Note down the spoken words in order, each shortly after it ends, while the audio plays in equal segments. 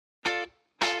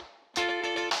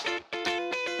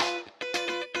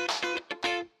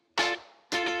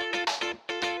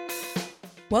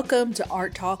Welcome to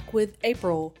Art Talk with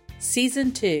April,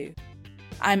 Season 2.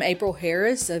 I'm April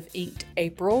Harris of Inked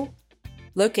April,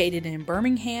 located in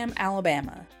Birmingham,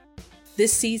 Alabama.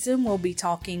 This season we'll be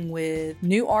talking with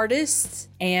new artists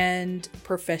and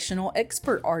professional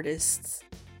expert artists.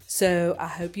 So I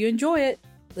hope you enjoy it.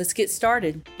 Let's get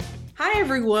started. Hi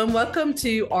everyone, welcome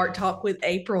to Art Talk with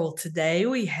April. Today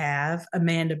we have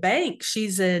Amanda Banks.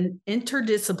 She's an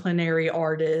interdisciplinary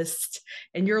artist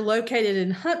and you're located in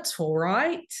Huntsville,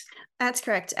 right? That's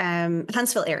correct.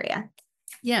 Huntsville area.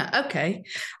 Yeah, okay.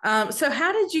 So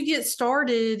how did you get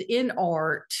started in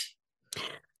art?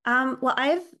 Well,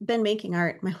 I've been making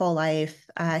art my whole life.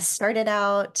 I started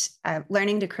out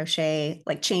learning to crochet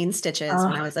like chain stitches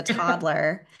when I was a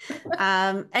toddler.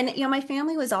 My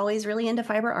family was always really into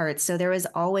fiber arts. So there was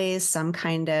always some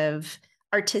kind of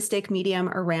artistic medium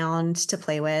around to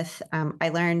play with. I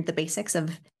learned the basics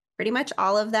of pretty much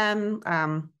all of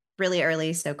them really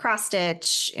early. So cross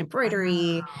stitch,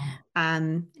 embroidery,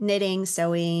 knitting,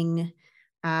 sewing.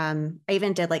 I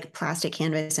even did like plastic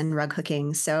canvas and rug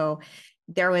hooking. So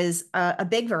there was a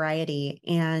big variety,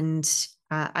 and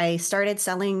I started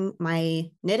selling my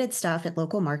knitted stuff at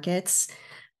local markets.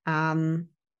 And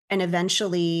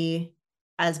eventually,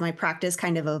 as my practice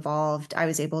kind of evolved, I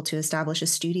was able to establish a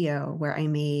studio where I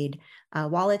made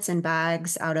wallets and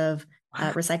bags out of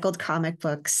recycled comic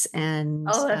books. And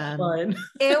that's fun.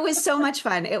 It was so much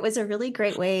fun. It was a really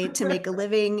great way to make a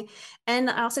living. And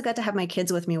I also got to have my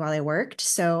kids with me while I worked.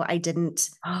 So I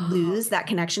didn't lose that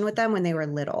connection with them when they were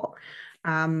little.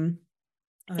 It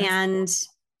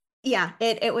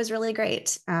was really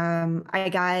great. I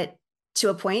got to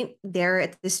a point there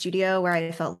at the studio where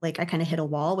I felt like I kind of hit a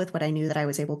wall with what I knew that I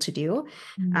was able to do.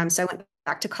 So I went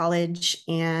back to college,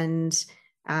 and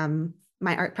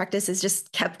my art practice has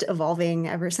just kept evolving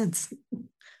ever since.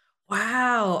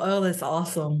 Wow. Oh, that's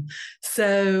awesome.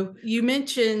 So you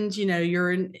mentioned,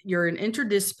 you're an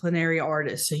interdisciplinary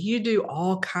artist. So you do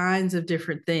all kinds of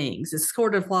different things. It's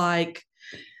sort of like,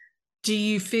 do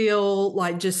you feel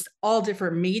like just all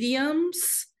different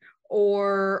mediums,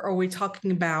 or are we talking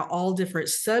about all different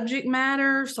subject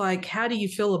matters? Like, how do you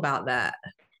feel about that?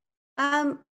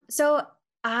 So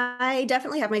I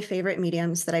definitely have my favorite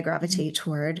mediums that I gravitate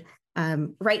toward.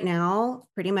 Right now,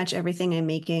 pretty much everything I'm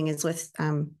making is with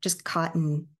just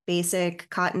cotton,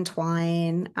 basic cotton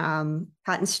twine,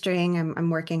 cotton string. I'm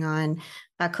working on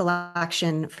a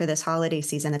collection for this holiday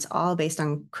season. It's all based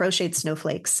on crocheted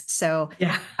snowflakes. So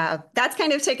that's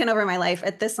kind of taken over my life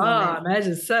at this moment. I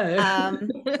imagine so.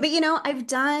 But I've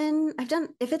done,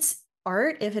 if it's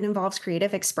art, if it involves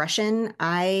creative expression,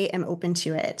 I am open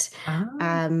to it.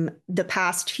 The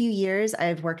past few years,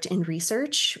 I've worked in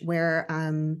research where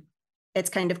it's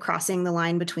kind of crossing the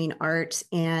line between art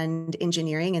and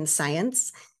engineering and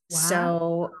science. Wow.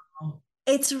 So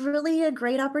it's really a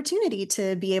great opportunity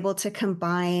to be able to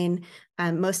combine.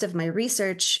 Most of my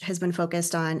research has been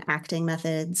focused on acting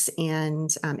methods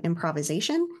and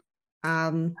improvisation.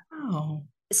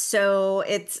 So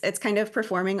it's kind of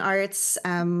performing arts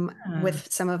with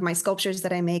some of my sculptures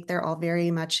that I make. They're all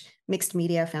very much mixed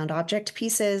media found object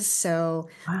pieces. So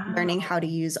learning how to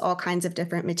use all kinds of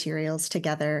different materials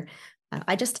together.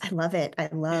 I love it. I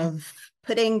love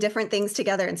putting different things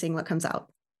together and seeing what comes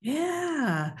out.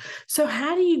 Yeah. So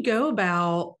how do you go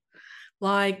about,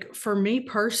 like, for me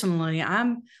personally,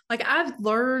 I've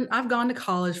gone to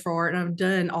college for art and I've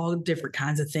done all different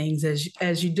kinds of things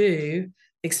as you do,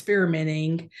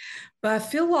 experimenting. But I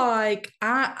feel like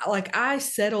I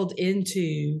settled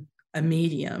into a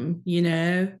medium,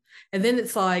 and then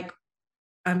it's like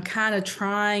I'm kind of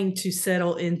trying to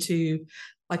settle into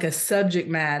like a subject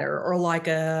matter or like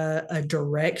a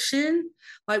direction.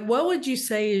 Like, what would you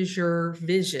say is your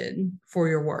vision for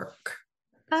your work?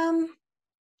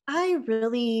 I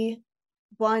really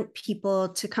want people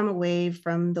to come away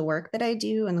from the work that I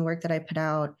do and the work that I put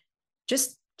out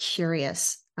just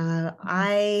curious.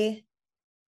 I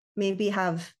maybe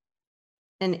have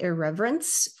an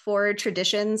irreverence for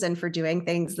traditions and for doing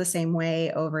things the same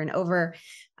way over and over.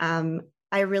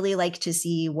 I really like to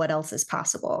see what else is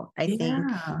possible. I think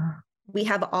we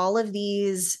have all of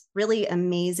these really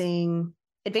amazing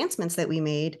advancements that we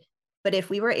made, but if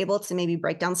we were able to maybe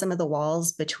break down some of the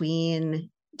walls between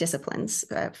disciplines,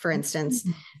 for instance,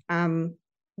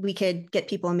 we could get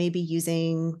people maybe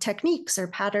using techniques or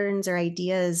patterns or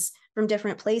ideas from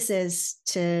different places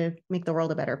to make the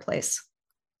world a better place.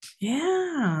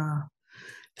 Yeah.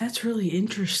 That's really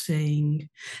interesting.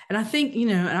 And I think,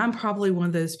 and I'm probably one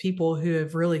of those people who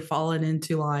have really fallen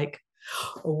into like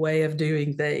a way of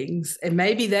doing things. And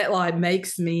maybe that like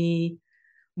makes me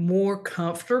more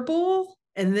comfortable.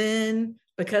 And then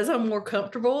because I'm more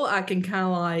comfortable, I can kind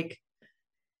of like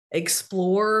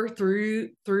explore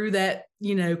through that,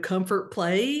 comfort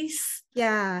place.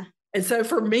 Yeah. And so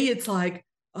for me, it's like,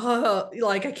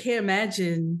 like I can't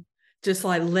imagine just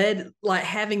like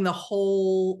having the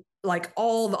whole, like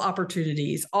all the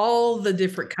opportunities, all the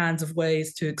different kinds of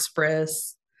ways to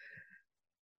express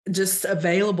just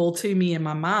available to me in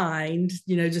my mind,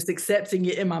 just accepting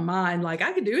it in my mind, like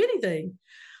I could do anything.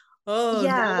 Oh,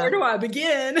 now where Yeah. do I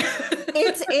begin?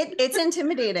 It's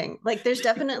intimidating. Like there's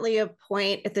definitely a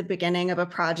point at the beginning of a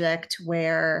project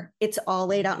where it's all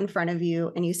laid out in front of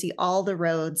you and you see all the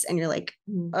roads and you're like,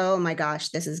 oh my gosh,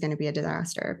 this is going to be a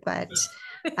disaster. But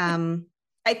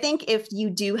I think if you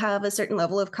do have a certain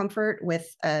level of comfort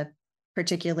with a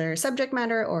particular subject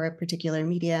matter or a particular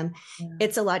medium,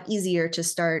 it's a lot easier to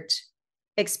start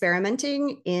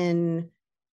experimenting in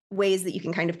ways that you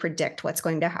can kind of predict what's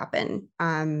going to happen.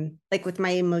 Like with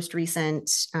my most recent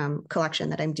collection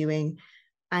that I'm doing,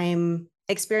 I'm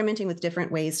experimenting with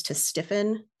different ways to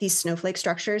stiffen these snowflake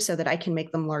structures so that I can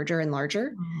make them larger and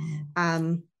larger.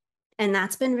 And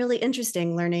that's been really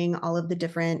interesting, learning all of the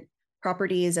different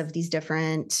properties of these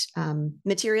different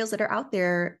materials that are out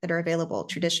there that are available.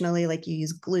 Traditionally, like you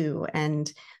use glue,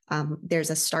 and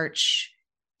there's a starch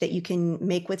that you can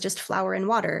make with just flour and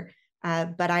water.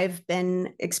 But I've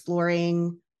been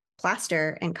exploring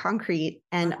plaster and concrete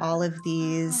and all of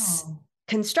these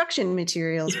construction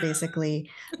materials, basically,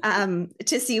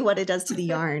 to see what it does to the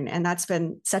yarn. And that's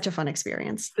been such a fun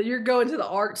experience. So you're going to the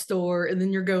art store and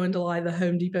then you're going to like the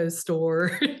Home Depot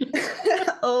store.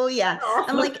 Oh, yeah.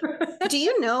 I'm like, do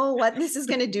you know what this is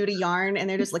going to do to yarn? And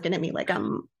they're just looking at me like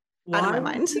I'm out of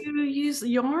my mind. Why do you use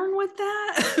yarn with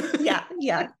that?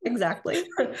 Yeah, exactly.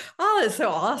 Oh, that's so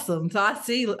awesome. So I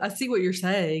see what you're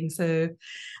saying. So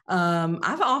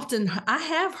I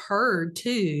have heard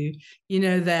too,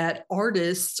 that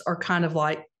artists are kind of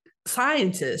like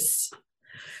scientists,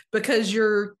 because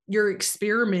you're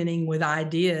experimenting with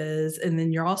ideas, and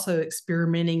then you're also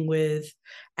experimenting with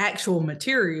actual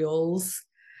materials,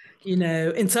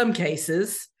 in some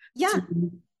cases,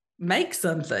 to make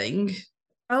something.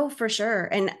 Oh, for sure.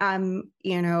 And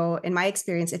in my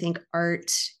experience, I think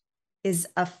art is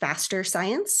a faster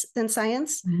science than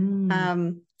science.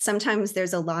 Sometimes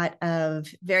there's a lot of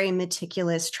very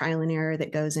meticulous trial and error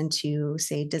that goes into,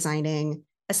 say, designing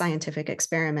a scientific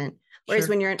experiment. Whereas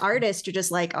when you're an artist, you're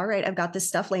just like, all right, I've got this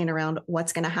stuff laying around.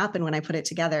 What's going to happen when I put it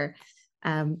together?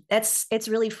 It's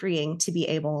really freeing to be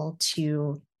able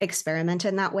to experiment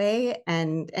in that way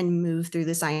and move through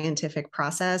the scientific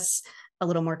process a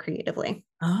little more creatively.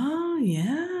 Oh,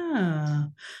 yeah.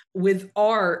 With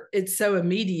art, it's so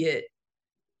immediate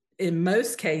in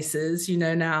most cases.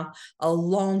 Now a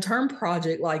long-term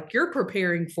project, like you're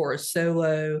preparing for a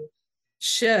solo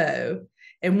show.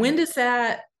 And when does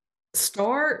that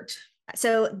start?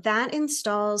 So that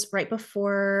installs right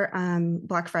before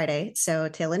Black Friday, so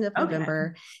tail end of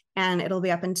November, and it'll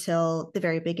be up until the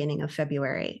very beginning of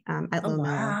February at Low Mill.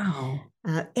 Wow.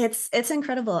 It's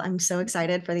incredible. I'm so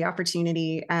excited for the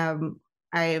opportunity.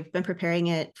 I've been preparing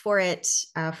it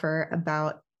for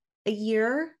about a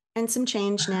year and some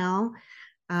change now.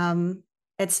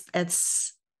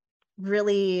 It's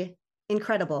really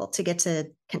incredible to get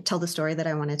to tell the story that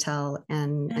I want to tell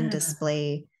and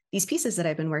display these pieces that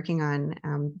I've been working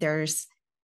on. There's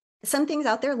some things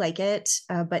out there like it,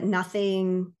 but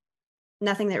nothing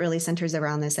that really centers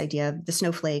around this idea of the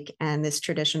snowflake and this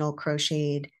traditional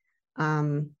crocheted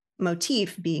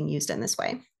motif being used in this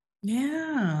way.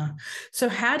 Yeah. So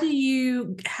how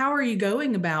are you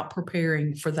going about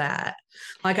preparing for that?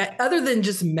 Like other than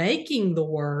just making the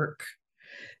work,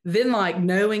 then like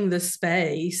knowing the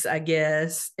space, I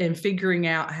guess, and figuring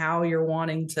out how you're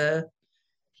wanting to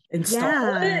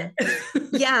install it.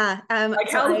 Yeah.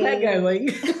 Like how's that going?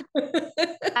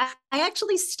 I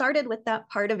actually started with that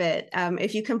part of it.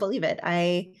 If you can believe it,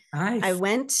 Nice. I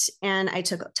went and I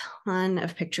took a ton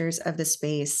of pictures of the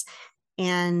space,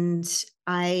 and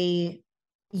I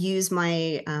use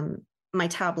my my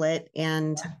tablet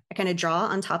and I kind of draw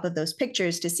on top of those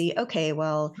pictures to see, okay,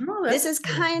 well, this is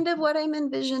kind of what I'm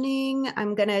envisioning.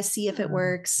 I'm going to see if it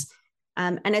works.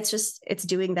 And it's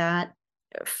doing that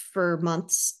for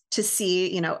months to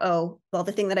see, oh, well,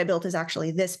 the thing that I built is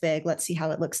actually this big. Let's see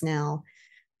how it looks now.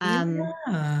 And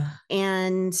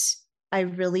I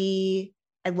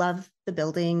love the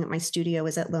building. My studio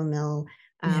is at Low Mill.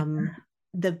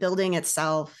 The building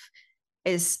itself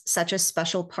is such a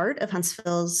special part of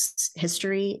Huntsville's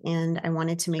history. And I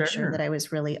wanted to make sure that I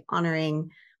was really honoring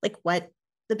like what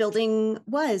the building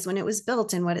was when it was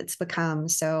built and what it's become.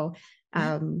 So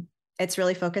it's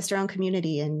really focused around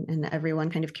community and everyone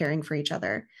kind of caring for each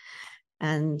other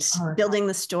and building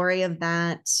the story of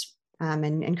that.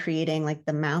 and creating like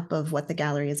the map of what the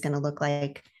gallery is going to look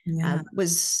like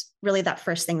was really that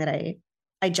first thing that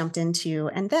I jumped into.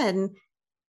 And then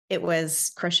it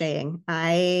was crocheting.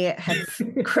 I have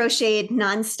crocheted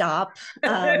nonstop.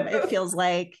 It feels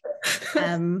like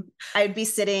I'd be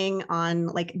sitting on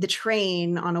like the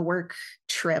train on a work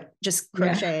trip, just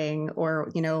crocheting, or,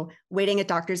 you know, waiting at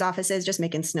doctor's offices, just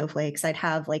making snowflakes. I'd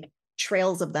have like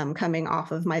trails of them coming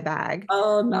off of my bag.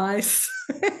 Oh, nice.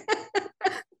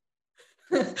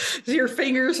 Your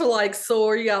fingers are like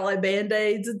sore. You got like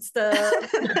Band-Aids and stuff.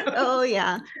 Oh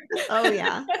yeah. Oh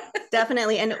yeah.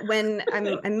 Definitely. And when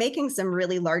I'm making some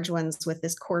really large ones with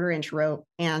this 1/4-inch rope,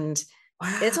 and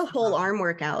it's a whole arm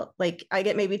workout. Like I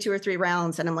get maybe 2 or 3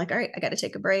 rounds and I'm like, all right, I got to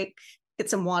take a break, get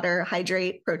some water,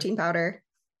 hydrate, protein powder.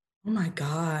 Oh my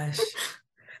gosh.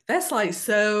 That's like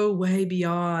so way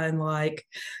beyond like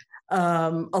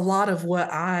a lot of what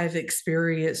I've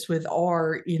experienced with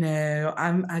art. You know,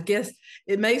 I guess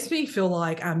it makes me feel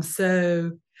like I'm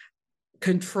so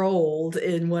controlled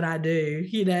in what I do,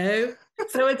 you know?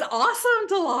 So it's awesome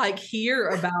to like hear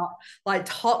about, like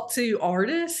talk to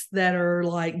artists that are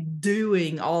like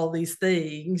doing all these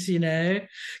things, you know?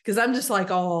 Because I'm just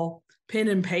like all pen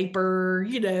and paper,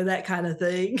 you know, that kind of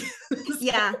thing.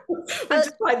 Yeah. Which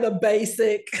is like the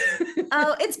basic.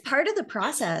 Oh, it's part of the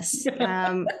process. You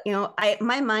know,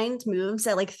 my mind moves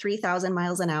at like 3,000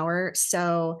 miles an hour.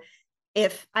 So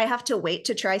if I have to wait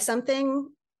to try something,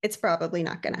 it's probably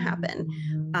not going to happen.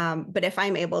 But if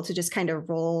I'm able to just kind of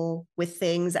roll with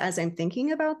things as I'm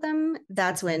thinking about them,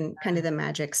 that's when kind of the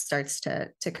magic starts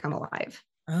to come alive.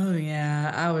 Oh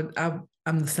yeah,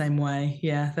 I'm the same way.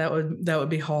 Yeah, that would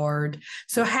be hard.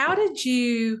 So how did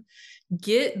you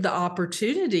get the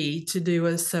opportunity to do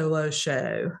a solo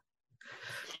show?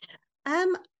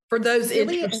 For those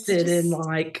Really, interested in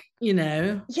like, you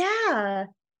know. Yeah.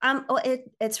 Well,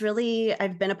 it's really,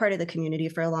 I've been a part of the community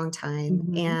for a long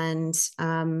time, and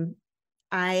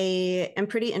I am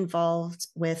pretty involved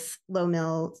with Low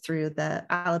Mill through the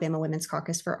Alabama Women's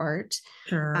Caucus for Art.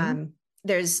 Sure.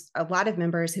 There's a lot of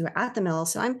members who are at the mill,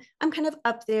 so I'm kind of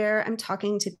up there. I'm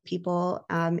talking to people,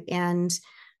 and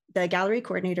the gallery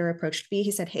coordinator approached me.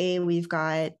 He said, "Hey, we've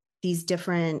got these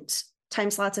different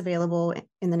time slots available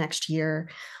in the next year.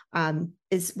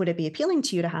 Would it be appealing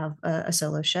to you to have a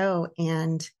solo show?"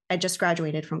 And I just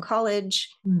graduated from college,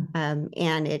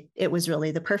 and it was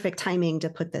really the perfect timing to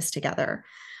put this together.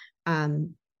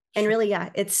 And really,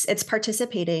 yeah, it's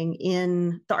participating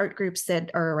in the art groups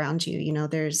that are around you. You know,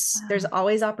 there's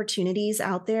always opportunities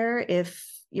out there if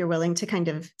you're willing to kind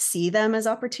of see them as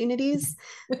opportunities.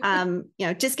 You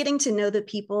know, just getting to know the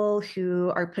people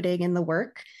who are putting in the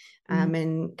work,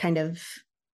 and kind of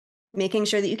making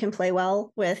sure that you can play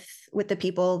well with the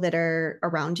people that are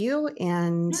around you,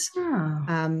 and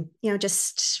you know,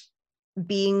 just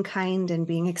being kind and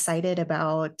being excited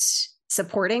about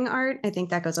supporting art. I think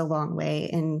that goes a long way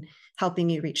in helping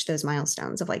you reach those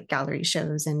milestones of like gallery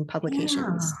shows and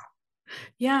publications.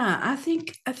 Yeah, I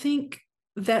think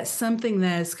that's something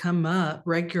that has come up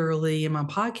regularly in my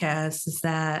podcast, is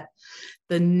that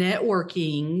the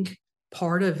networking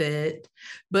part of it,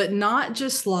 but not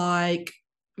just like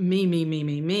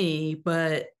me,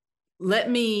 but let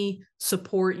me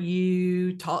support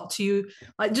you, talk to you,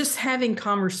 like just having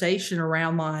conversation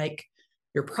around like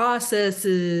your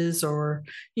processes, or,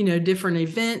 you know, different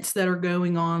events that are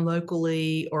going on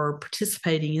locally, or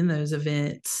participating in those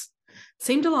events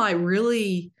seem to like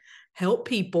really help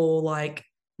people like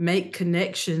make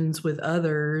connections with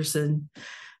others. And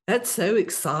that's so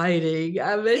exciting.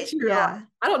 I bet you're like,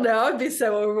 I don't know, I'd be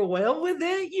so overwhelmed with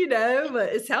it, you know, but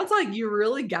it sounds like you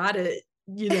really got it,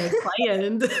 you know,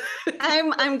 planned.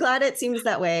 I'm glad it seems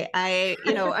that way.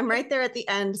 You know, I'm right there at the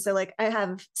end. So like I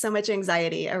have so much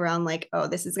anxiety around like, oh,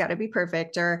 this has got to be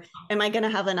perfect. Or am I going to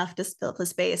have enough to fill the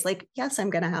space? Like, yes, I'm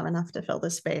going to have enough to fill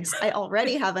the space. I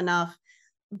already have enough,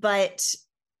 but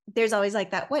there's always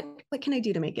like that. What can I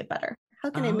do to make it better? How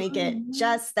can I make it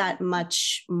just that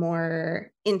much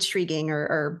more intriguing,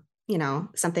 or, you know,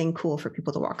 something cool for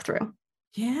people to walk through?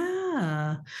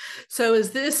 Yeah. So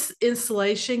is this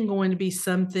installation going to be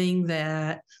something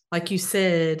that, like you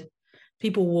said,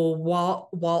 people will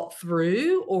walk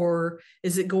through, or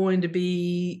is it going to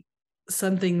be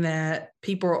something that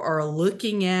people are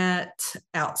looking at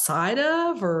outside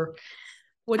of, or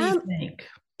what do you think?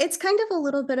 It's kind of a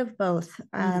little bit of both.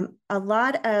 A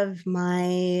lot of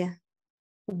my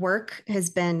work has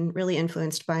been really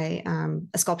influenced by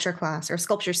a sculpture class or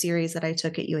sculpture series that I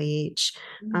took at UAH,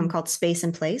 called Space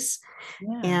and Place.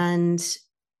 And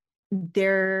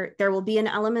there will be an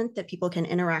element that people can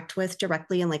interact with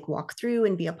directly and like walk through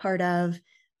and be a part of.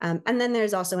 And then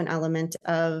there's also an element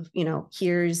of,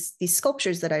 here's these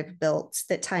sculptures that I've built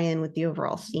that tie in with the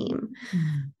overall theme.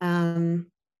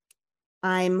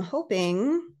 I'm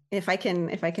hoping if I can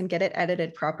get it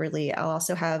edited properly, I'll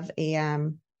also have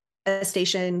a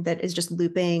station that is just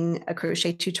looping a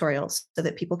crochet tutorial so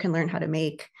that people can learn how to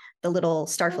make the little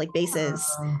starflake bases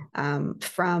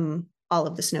from all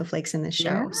of the snowflakes in this show.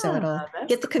 Yeah, so it'll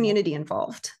get the community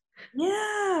involved.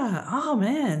 Yeah. Oh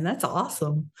man, that's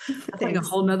awesome. That's like a Thanks.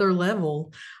 whole nother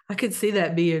level. I could see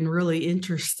that being really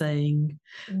interesting.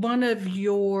 One of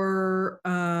your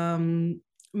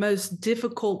most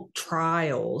difficult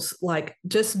trials, like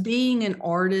just being an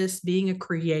artist, being a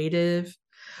creative,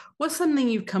 what's something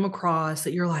you've come across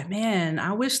that you're like, man,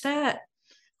 I wish that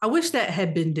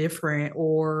had been different,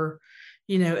 or,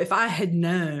 if I had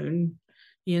known,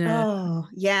 Oh,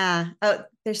 yeah. Oh,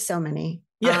 there's so many.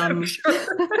 Yeah, I'm sure.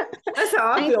 That's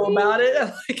how I feel about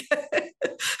it.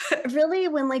 Really,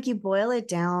 when like you boil it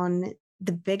down,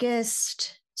 the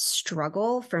biggest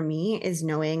struggle for me is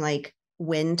knowing like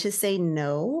when to say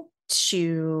no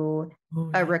to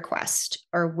a request,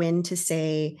 or when to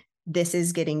say this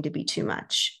is getting to be too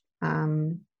much.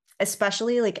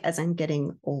 Especially like as I'm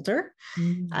getting older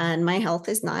and my health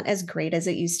is not as great as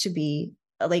it used to be.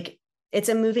 Like it's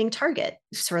a moving target.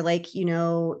 So like,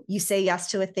 you say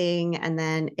yes to a thing and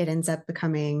then it ends up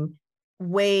becoming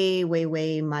way, way,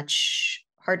 way much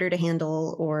harder to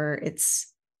handle, or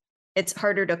it's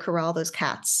harder to corral those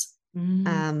cats.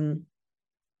 And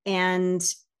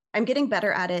I'm getting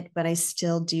better at it, but I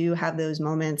still do have those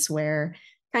moments where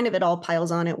kind of it all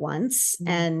piles on at once.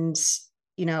 And,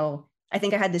 I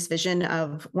think I had this vision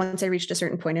of once I reached a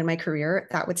certain point in my career,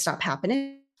 that would stop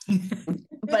happening.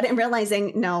 But I'm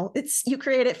realizing, no, you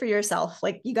create it for yourself.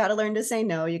 Like you got to learn to say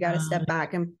no. You got to step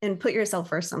back and put yourself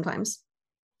first sometimes.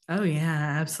 Oh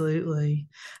yeah, absolutely.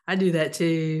 I do that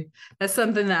too. That's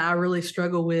something that I really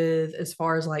struggle with as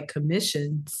far as like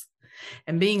commissions,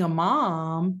 and being a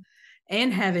mom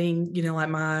and having, like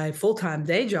my full-time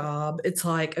day job. It's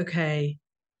like, okay,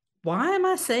 why am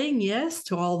I saying yes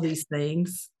to all these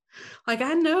things? Like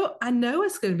I know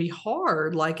it's going to be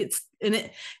hard. Like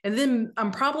and then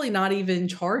I'm probably not even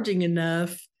charging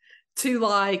enough to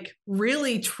like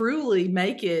really truly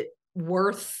make it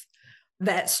worth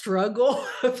that struggle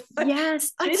of like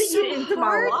yes, fitting it's so it into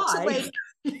hard my life.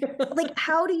 to like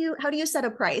how do you set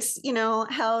a price?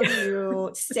 How do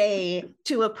you say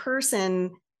to a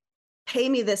person, pay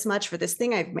me this much for this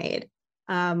thing I've made?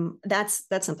 That's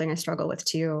something I struggle with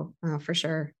too, for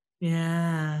sure.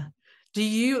 Yeah. Do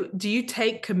you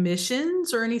take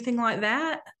commissions or anything like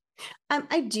that?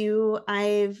 I do.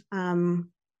 I've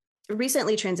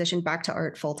recently transitioned back to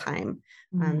art full time.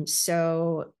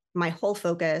 So my whole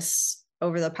focus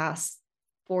over the past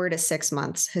 4 to 6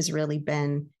 months has really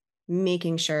been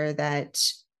making sure that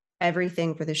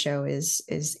everything for the show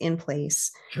is in place.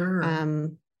 Sure.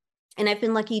 And I've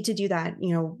been lucky to do that.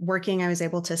 Working, I was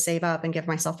able to save up and give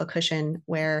myself a cushion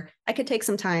where I could take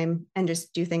some time and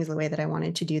just do things the way that I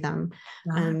wanted to do them.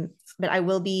 Nice. But I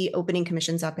will be opening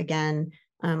commissions up again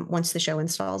once the show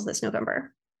installs this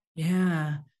November.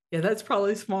 Yeah. Yeah, that's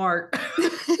probably smart.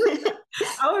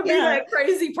 I would be that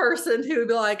crazy person who would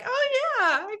be like, oh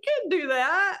yeah, I can do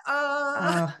that.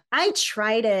 I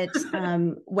tried it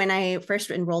when I first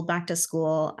enrolled back to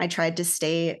school. I tried to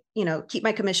stay, keep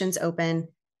my commissions open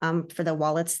for the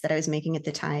wallets that I was making at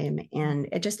the time. And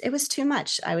it was too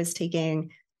much. I was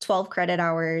taking 12 credit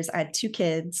hours. I had 2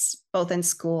 kids, both in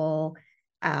school.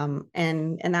 And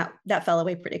that fell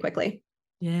away pretty quickly.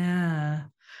 Yeah,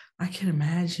 I can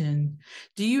imagine.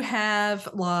 Do you have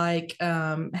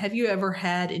have you ever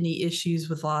had any issues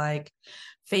with like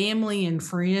family and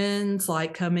friends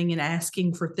like coming and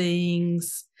asking for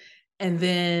things, and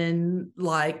then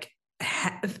like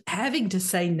having to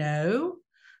say no?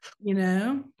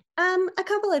 A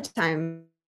couple of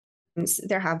times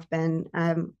there have been.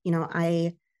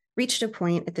 I reached a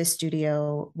point at this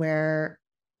studio where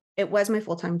it was my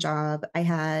full-time job. I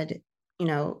had,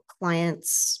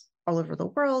 clients all over the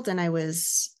world, and I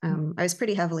was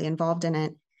pretty heavily involved in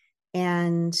it.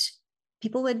 And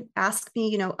people would ask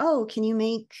me, oh, can you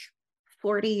make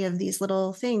 40 of these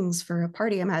little things for a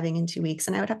party I'm having in 2 weeks?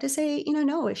 And I would have to say,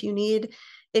 no, if you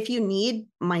need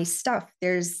my stuff,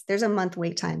 there's a month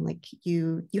wait time. Like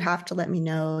you have to let me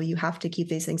know. You have to keep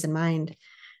these things in mind.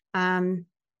 And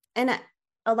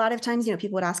a lot of times,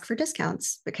 people would ask for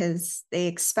discounts because they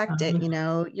expect it.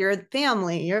 You're a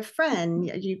family, you're a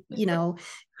friend,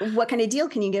 what kind of deal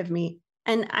can you give me?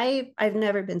 And I've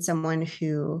never been someone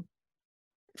who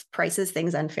prices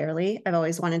things unfairly. I've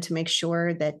always wanted to make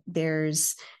sure that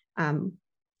there's kind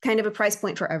of a price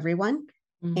point for everyone.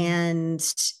 And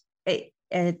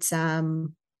it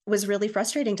was really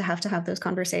frustrating to have those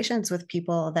conversations with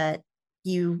people that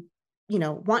you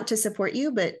want to support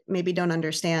you, but maybe don't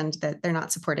understand that they're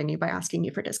not supporting you by asking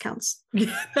you for discounts. But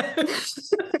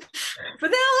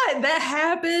then like that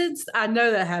happens. I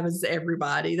know that happens to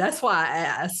everybody. That's why I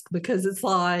ask, because it's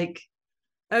like,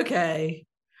 okay.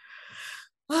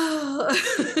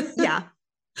 Yeah.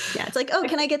 Yeah. It's like, oh,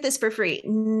 can I get this for free?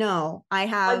 No, I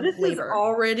have this labor. is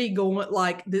already going,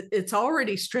 like, it's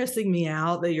already stressing me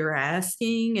out that you're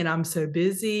asking, and I'm so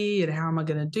busy, and how am I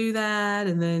going to do that?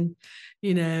 And then,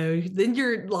 then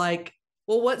you're like,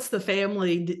 well, what's the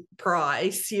family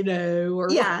price, or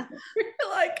yeah.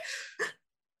 like,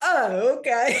 oh,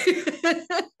 okay.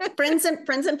 friends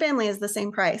and family is the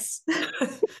same price.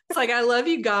 It's like, I love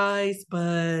you guys,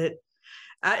 but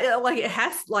I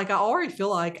already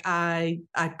feel like I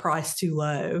price too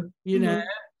low, Mm-hmm.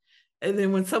 And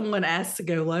then when someone asks to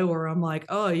go lower, I'm like,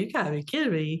 oh, you gotta be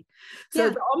kidding me. So Yeah.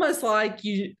 it's almost like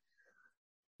you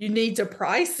need to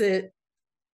price it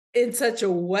in such a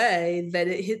way that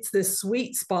it hits this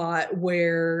sweet spot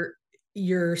where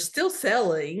you're still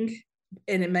selling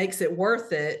and it makes it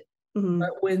worth it. Mm-hmm. But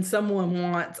when someone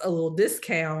wants a little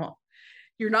discount,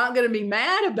 you're not going to be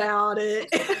mad about it.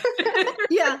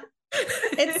 Yeah.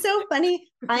 It's so funny.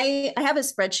 I have a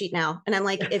spreadsheet now, and I'm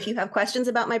like, if you have questions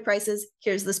about my prices,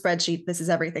 here's the spreadsheet. This is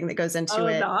everything that goes into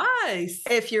it. Nice.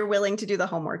 If you're willing to do the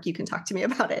homework, you can talk to me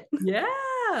about it.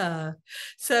 Yeah.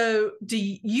 So do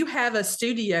you have a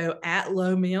studio at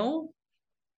Low Mill?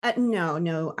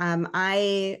 No.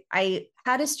 I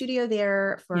had a studio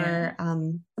there for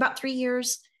about 3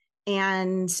 years,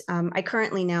 and I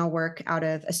currently now work out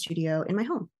of a studio in my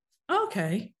home.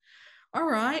 Okay. All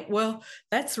right. Well,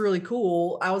 that's really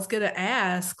cool. I was going to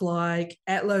ask, like,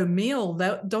 at Low Mill,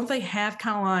 don't they have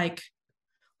kind of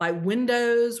like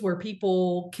windows where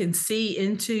people can see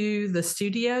into the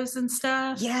studios and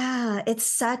stuff? Yeah, it's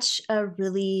such a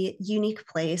really unique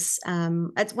place.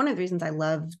 It's one of the reasons I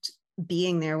loved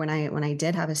being there when I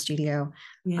did have a studio.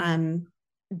 Yeah.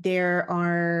 There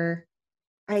are,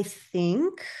 I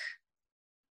think,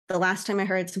 the last time I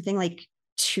heard, something like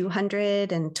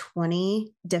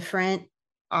 220 different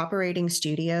operating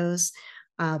studios,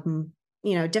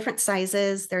 different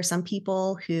sizes. There are some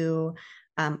people who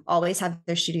always have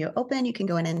their studio open. You can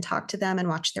go in and talk to them and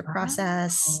watch their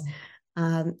process.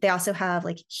 They also have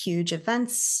like huge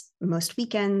events most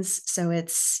weekends. So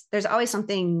there's always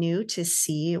something new to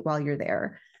see while you're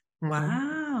there.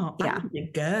 Wow. Yeah. I need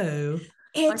to go.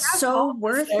 It's so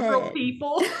worth several it.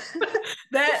 people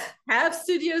that have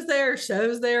studios there,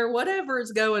 shows there, whatever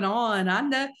is going on. I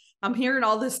know I'm hearing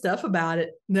all this stuff about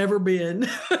it. Never been.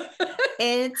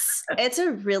 It's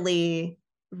a really,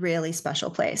 really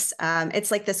special place.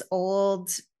 It's like this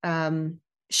old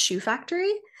shoe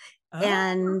factory. Oh,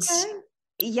 And okay.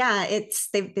 yeah,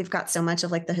 they've got so much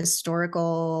of like the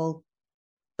historical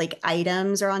like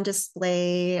items are on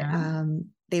display. Yeah.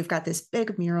 They've got this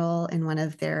big mural in one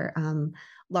of their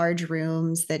large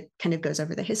rooms that kind of goes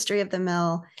over the history of the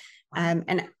mill.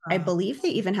 And I believe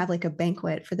they even have like a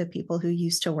banquet for the people who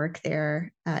used to work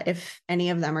there, if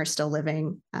any of them are still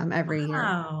living every year.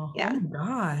 Yeah. Oh my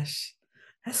gosh,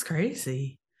 that's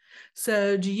crazy.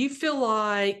 So do you feel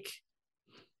like,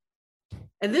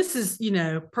 and this is,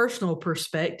 personal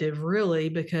perspective really,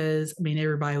 because I mean,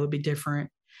 everybody would be different,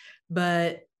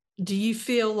 but do you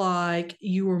feel like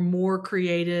you were more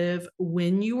creative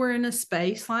when you were in a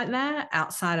space like that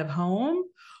outside of home?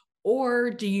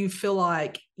 Or do you feel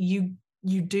like you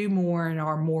do more and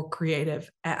are more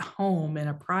creative at home in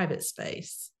a private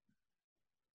space?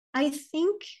 I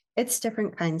think it's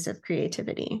different kinds of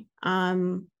creativity.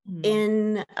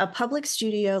 In a public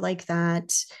studio like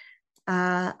that,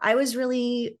 I was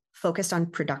really focused on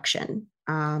production.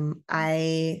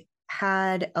 I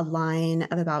had a line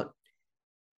of about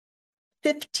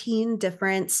 15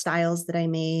 different styles that I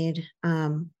made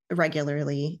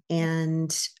regularly.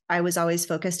 And I was always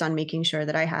focused on making sure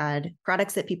that I had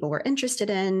products that people were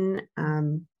interested in.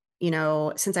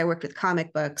 Since I worked with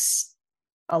comic books,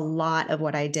 a lot of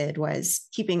what I did was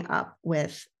keeping up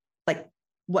with like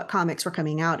what comics were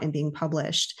coming out and being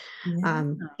published,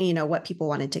 what people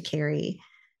wanted to carry.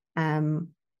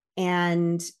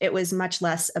 And it was much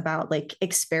less about like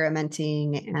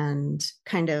experimenting and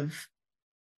kind of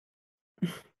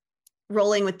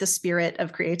rolling with the spirit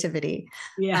of creativity.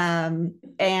 Yeah.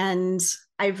 And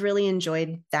I've really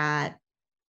enjoyed that.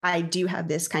 I do have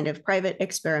this kind of private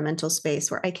experimental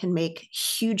space where I can make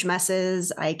huge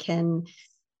messes. I can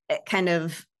kind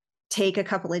of take a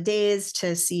couple of days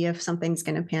to see if something's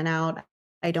going to pan out.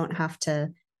 I don't have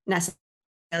to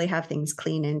necessarily have things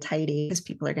clean and tidy because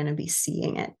people are going to be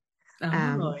seeing it.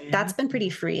 Oh, yeah. That's been pretty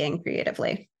freeing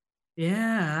creatively.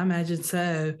 Yeah, I imagine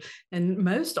so. And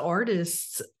most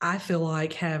artists, I feel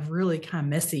like, have really kind of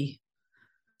messy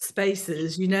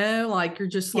spaces, like you're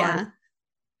just like Yeah.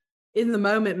 in the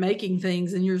moment making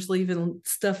things and you're just leaving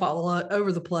stuff all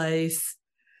over the place.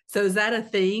 So is that a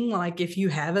thing? Like if you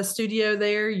have a studio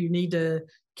there, you need to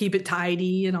keep it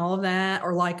tidy and all of that,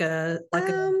 or Um,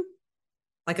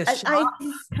 like a shop,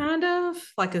 I, kind of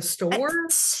like a I, store.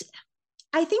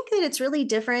 I think that it's really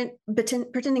different, but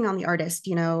pretending on the artist,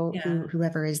 Yeah.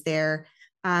 whoever is there.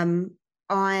 Um,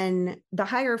 on the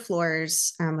higher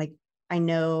floors, like I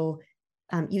know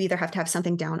you either have to have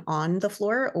something down on the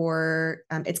floor or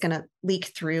it's going to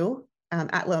leak through.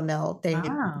 At Low Mill,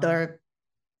 Oh.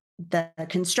 the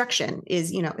construction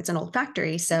is, it's an old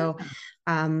factory, so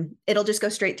it'll just go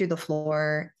straight through the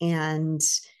floor, and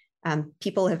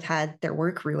people have had their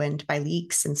work ruined by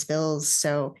leaks and spills.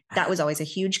 So that was always a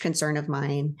huge concern of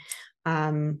mine.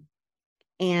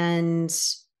 And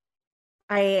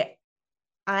I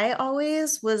I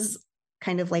always was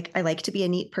kind of like, I like to be a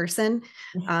neat person.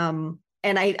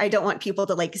 And I don't want people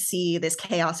to like see this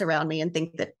chaos around me and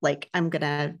think that like I'm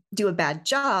gonna do a bad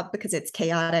job because it's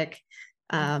chaotic.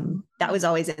 That was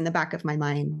always in the back of my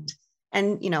mind.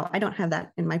 And I don't have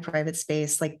that in my private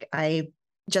space. Like I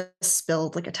just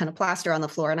spilled like a ton of plaster on the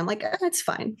floor and I'm like, it's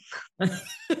fine.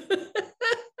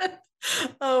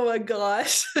 Oh my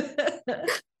gosh.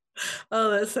 Oh,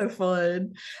 that's so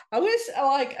fun. I wish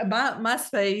like my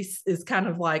space is kind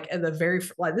of like at the very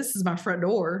like this is my front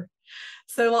door.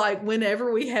 So like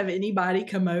whenever we have anybody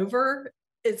come over,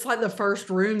 it's like the first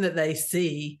room that they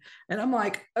see. And I'm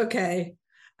like, okay,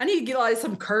 I need to get like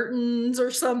some curtains or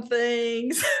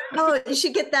something. Oh, you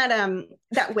should get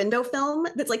that window film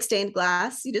that's like stained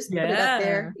glass. You just put it up Yeah.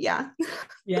 there. Yeah.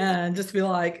 Yeah. And just be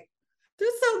like,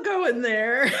 just don't go in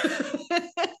there.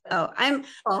 Oh, I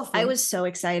Awesome. was so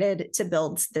excited to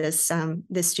build this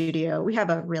studio. We have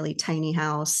a really tiny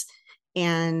house,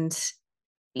 and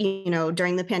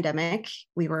during the pandemic,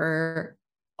 we were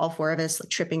all four of us like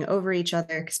tripping over each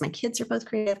other because my kids are both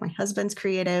creative, my husband's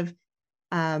creative.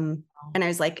 And I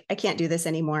was like, I can't do this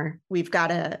anymore. We've got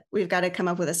to come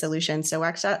up with a solution. So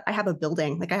actually I have a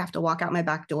building, like I have to walk out my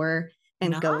back door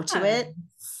and go to Nice. it.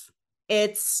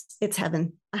 It's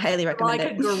heaven. I highly recommend Like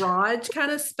a it. garage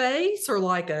kind of space or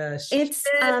like a It's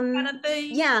shed kind of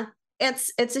thing? yeah,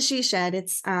 it's a she shed.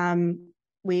 It's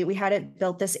we had it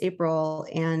built this April,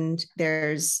 and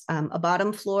there's a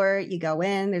bottom floor. You go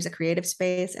in, there's a creative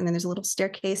space, and then there's a little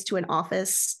staircase to an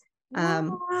office.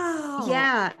 Wow.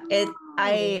 Yeah,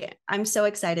 Wow. I'm so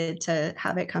excited to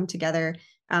have it come together.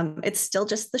 It's still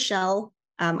just the shell.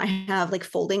 I have like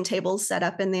folding tables set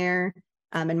up in there,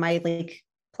 and my like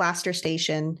plaster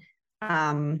station.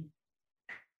 Um,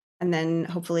 and then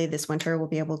hopefully this winter we'll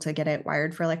be able to get it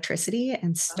wired for electricity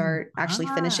and Oh, start actually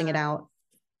finishing it my. out.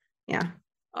 Yeah.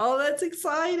 Oh, that's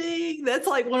exciting. That's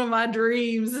like one of my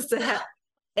dreams is to have.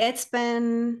 It's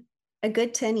been a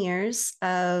good 10 years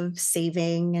of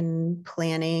saving and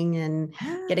planning and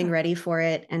getting Yeah. ready for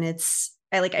it. And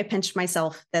I pinched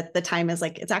myself that the time is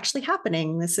like, it's actually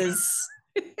happening.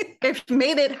 I've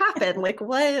made it happen. Like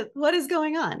what is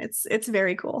going on? It's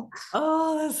very cool.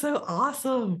 Oh, that's so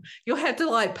awesome. You'll have to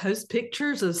like post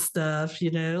pictures of stuff,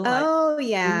 like Oh you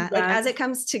yeah. Like guys. as it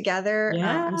comes together,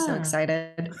 I'm so Yeah.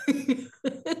 excited.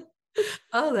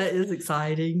 Oh, that is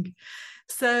exciting.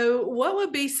 So, what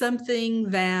would be something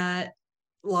that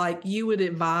like you would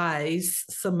advise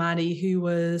somebody who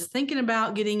was thinking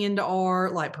about getting into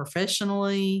art like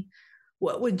professionally?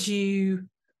 What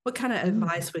kind of Mm.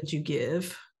 advice would you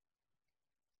give?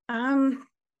 Um,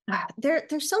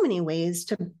 there's so many ways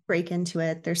to break into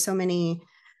it. There's so many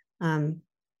um,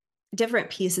 different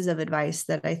pieces of advice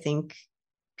that I think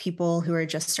people who are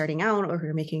just starting out or who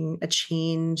are making a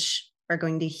change are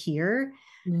going to hear.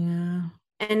 Yeah.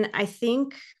 And I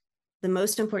think the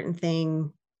most important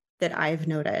thing that I've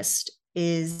noticed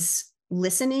is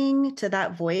listening to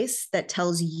that voice that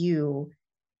tells you,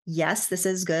 yes, this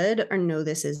is good, or no,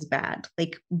 this is bad.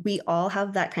 Like we all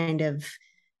have that kind of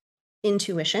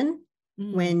intuition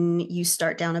Mm. when you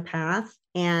start down a path,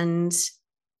 and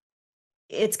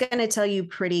it's going to tell you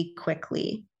pretty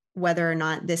quickly whether or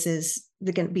not this is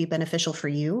going to be beneficial for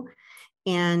you.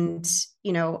 And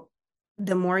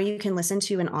the more you can listen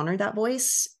to and honor that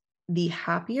voice, the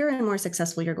happier and more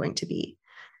successful you're going to be.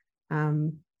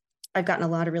 um, I've gotten a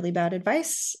lot of really bad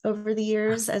advice over the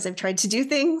years as I've tried to do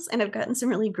things, and I've gotten some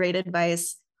really great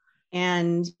advice.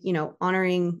 And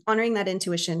honoring that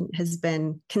intuition has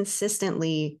been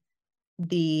consistently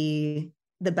the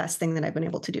best thing that I've been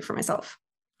able to do for myself.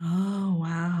 Oh,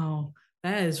 wow.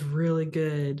 That is really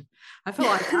good. I feel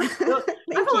like I'm still, I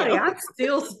Thank feel like you. I'm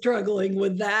still struggling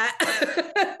with that.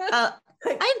 Uh,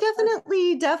 Like,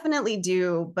 I definitely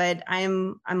do, but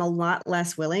I'm a lot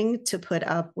less willing to put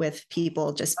up with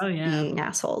people just oh yeah. being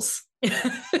assholes. I'm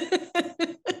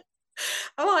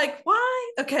like,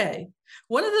 why? Okay.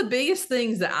 One of the biggest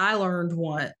things that I learned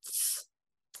once,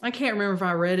 I can't remember if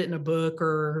I read it in a book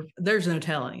or there's no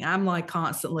telling. I'm like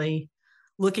constantly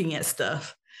looking at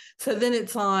stuff. So then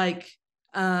it's like,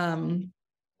 um,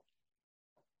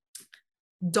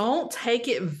 don't take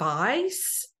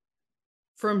advice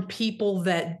from people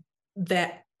that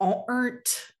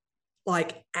aren't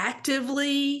like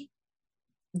actively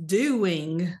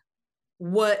doing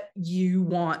what you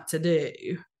want to do.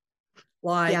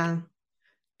 Like Yeah.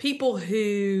 people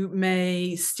who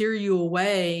may steer you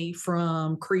away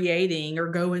from creating or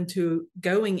going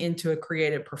into a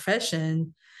creative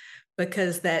profession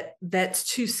because that's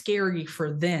too scary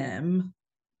for them,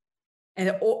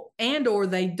 and or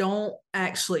they don't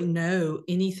actually know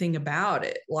anything about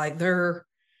it, like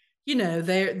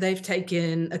they've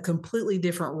taken a completely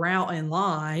different route in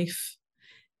life,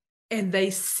 and they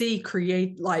see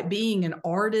create like being an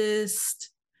artist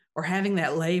or having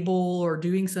that label or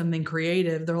doing something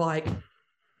creative. They're like,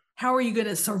 how are you going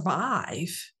to survive?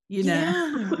 You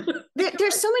know? Yeah.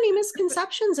 There's so many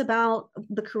misconceptions about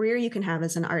the career you can have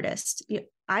as an artist.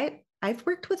 I've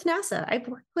worked with NASA. I've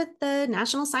worked with the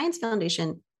National Science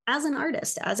Foundation as an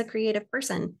artist, as a creative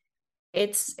person.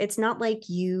 It's not like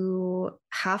you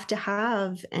have to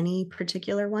have any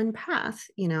particular one path,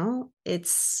 you know? It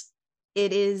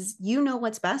is, you know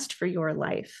what's best for your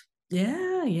life.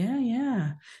 Yeah, yeah,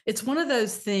 yeah. It's one of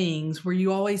those things where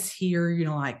you always hear,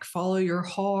 like follow your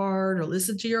heart or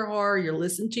listen to your heart, you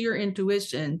listen to your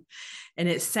intuition. And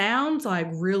it sounds like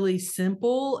really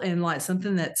simple and like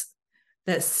something that's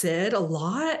said a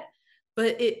lot.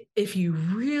 But if you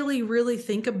really, really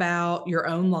think about your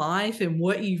own life and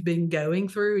what you've been going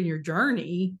through in your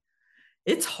journey,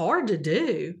 it's hard to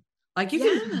do. Like you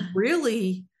can be Yeah.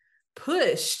 really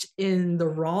pushed in the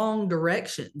wrong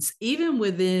directions, even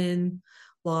within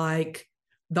like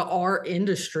the art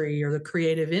industry or the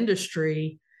creative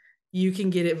industry. You can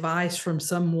get advice from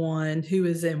someone who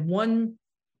is in one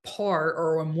part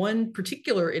or in one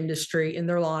particular industry, and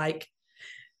they're like,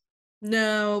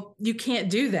 no, you can't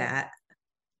do that.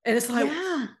 And it's like,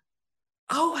 Yeah.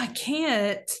 oh, I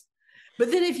can't.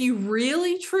 But then if you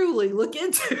really truly look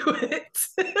into it,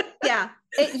 Yeah.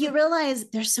 You realize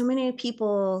there's so many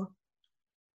people,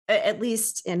 at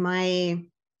least in my,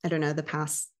 I don't know, the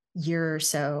past year or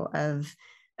so of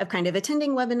kind of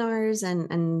attending webinars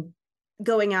and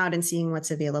going out and seeing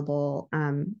what's available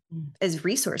as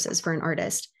resources for an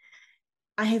artist.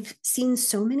 I have seen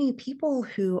so many people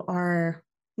who are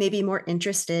maybe more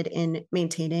interested in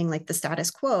maintaining like the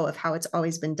status quo of how it's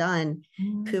always been done,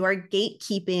 who are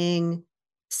gatekeeping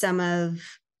some of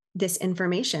this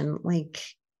information. Like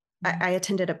I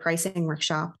attended a pricing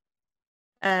workshop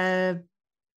uh,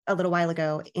 a little while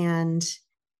ago, and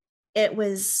it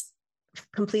was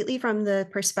completely from the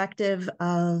perspective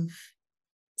of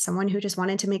someone who just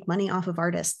wanted to make money off of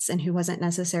artists and who wasn't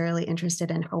necessarily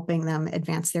interested in helping them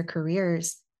advance their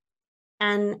careers.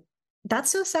 And that's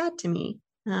so sad to me,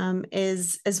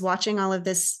 is watching all of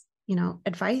this,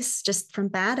 advice just from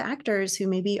bad actors who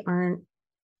maybe aren't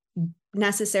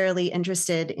necessarily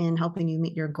interested in helping you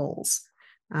meet your goals.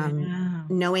 yeah.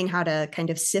 Knowing how to kind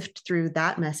of sift through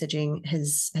that messaging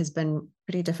has been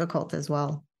pretty difficult as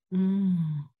well. Mm.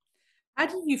 How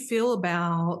do you feel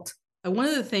about one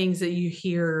of the things that you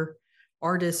hear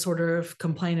artists sort of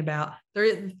complain about?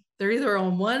 They're either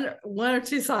on one or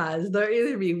two sides. They'll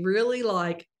either be really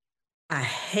like, I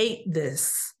hate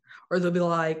this, or they'll be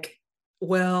like,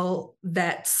 well,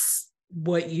 that's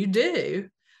what you do.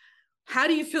 How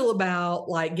do you feel about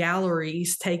like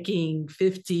galleries taking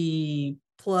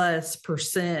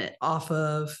 50+% off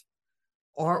of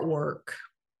artwork?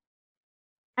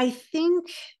 I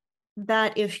think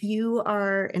that if you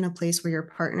are in a place where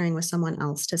you're partnering with someone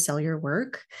else to sell your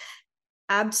work,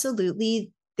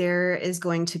 absolutely there is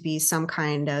going to be some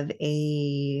kind of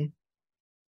a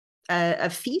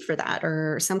fee for that,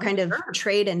 or some Oh, kind of sure.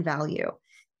 trade in value.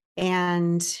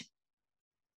 And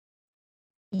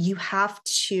you have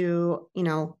to,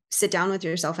 sit down with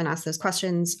yourself and ask those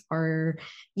questions. Are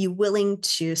you willing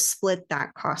to split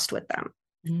that cost with them?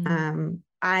 Mm.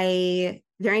 I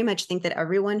very much think that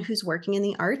everyone who's working in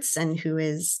the arts and who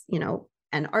is,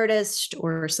 an artist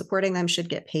or supporting them should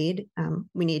get paid.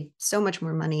 We need so much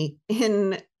more money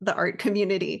in the art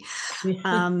community.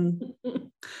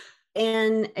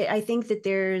 And I think that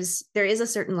there is a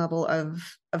certain level of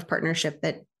partnership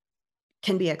that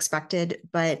can be expected,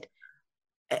 but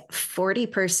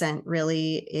 40%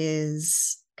 really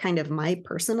is kind of my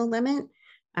personal limit.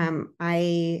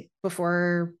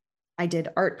 Before I did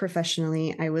art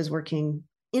professionally, I was working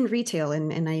in retail,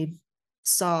 and I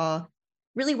saw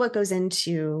really what goes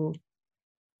into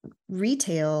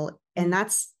retail, and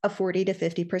that's a 40 to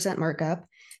 50% markup.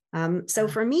 So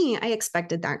for me, I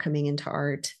expected that coming into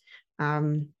art.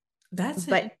 That's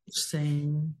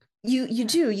interesting.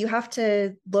 You have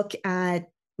to look at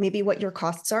maybe what your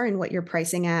costs are and what you're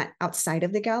pricing at outside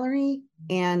of the gallery.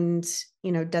 And,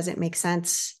 does it make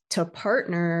sense to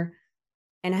partner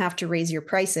and have to raise your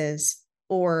prices?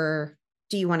 Or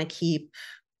do you want to keep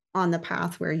on the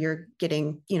path where you're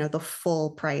getting, the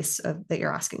full price that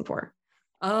you're asking for?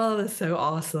 Oh, that's so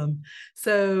awesome.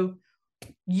 So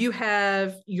you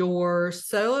have your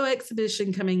solo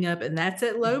exhibition coming up, and that's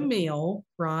at Low Mill,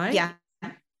 right? Yeah,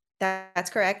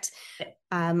 that's correct.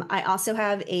 I also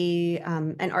have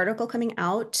an article coming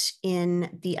out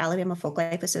in the Alabama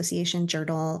Folklife Association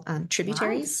journal,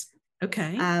 Tributaries. Nice.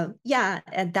 Okay.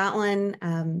 And that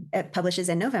one it publishes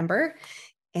in November.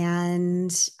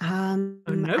 And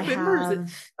November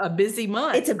is a busy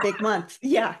month. It's a big month.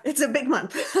 Yeah, it's a big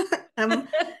month.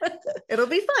 It'll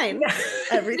be fine.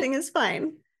 Everything is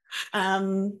fine.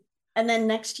 And then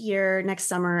next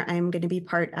summer, I'm going to be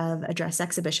part of a dress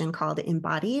exhibition called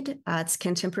Embodied. It's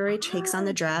contemporary takes on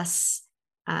the dress.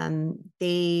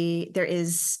 There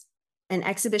is an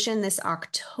exhibition this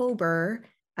October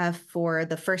for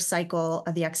the first cycle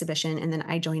of the exhibition. And then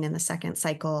I join in the second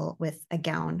cycle with a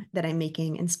gown that I'm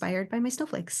making inspired by my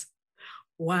snowflakes.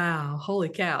 Wow. Holy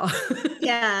cow.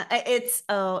 Yeah, it's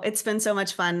been so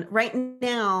much fun. Right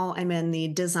now I'm in the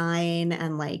design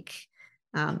and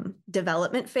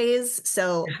development phase.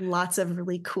 So lots of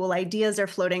really cool ideas are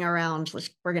floating around.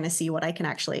 We're going to see what I can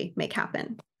actually make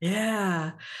happen.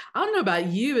 Yeah. I don't know about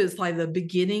you. It's like the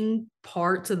beginning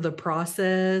parts of the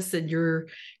process, and you're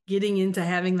getting into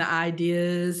having the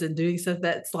ideas and doing stuff.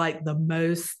 That's like the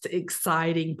most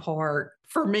exciting part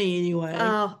for me anyway.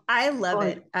 Oh, I love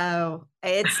it. Oh,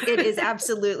 it is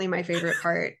absolutely my favorite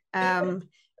part. And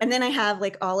then I have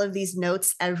all of these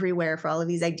notes everywhere for all of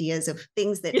these ideas of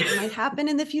things that might happen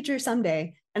in the future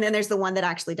someday. And then there's the one that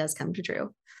actually does come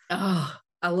true. Oh,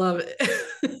 I love it.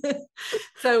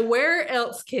 So where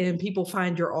else can people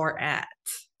find your art at?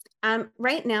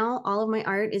 Right now, all of my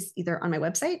art is either on my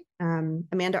website,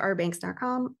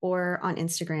 amandarbanks.com, or on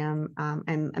Instagram.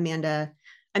 I'm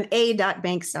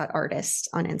a.banks.artist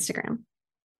on Instagram.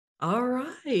 All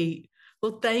right.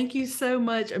 Well, thank you so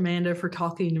much, Amanda, for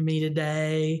talking to me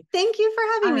today. Thank you for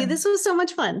having me. This was so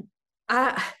much fun.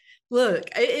 Look,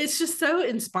 it's just so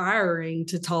inspiring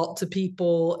to talk to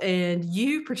people, and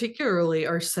you particularly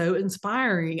are so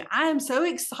inspiring. I am so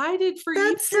excited for you.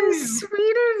 That's so sweet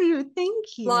of you. Thank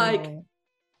you.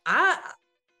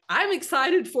 I'm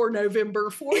excited for November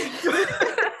for you.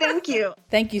 Thank you.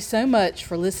 Thank you so much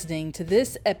for listening to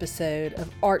this episode of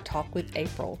Art Talk with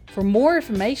April. For more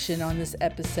information on this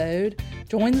episode,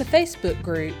 join the Facebook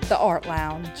group, The Art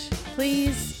Lounge.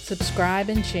 Please subscribe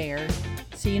and share.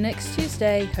 See you next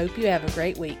Tuesday. Hope you have a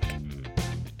great week.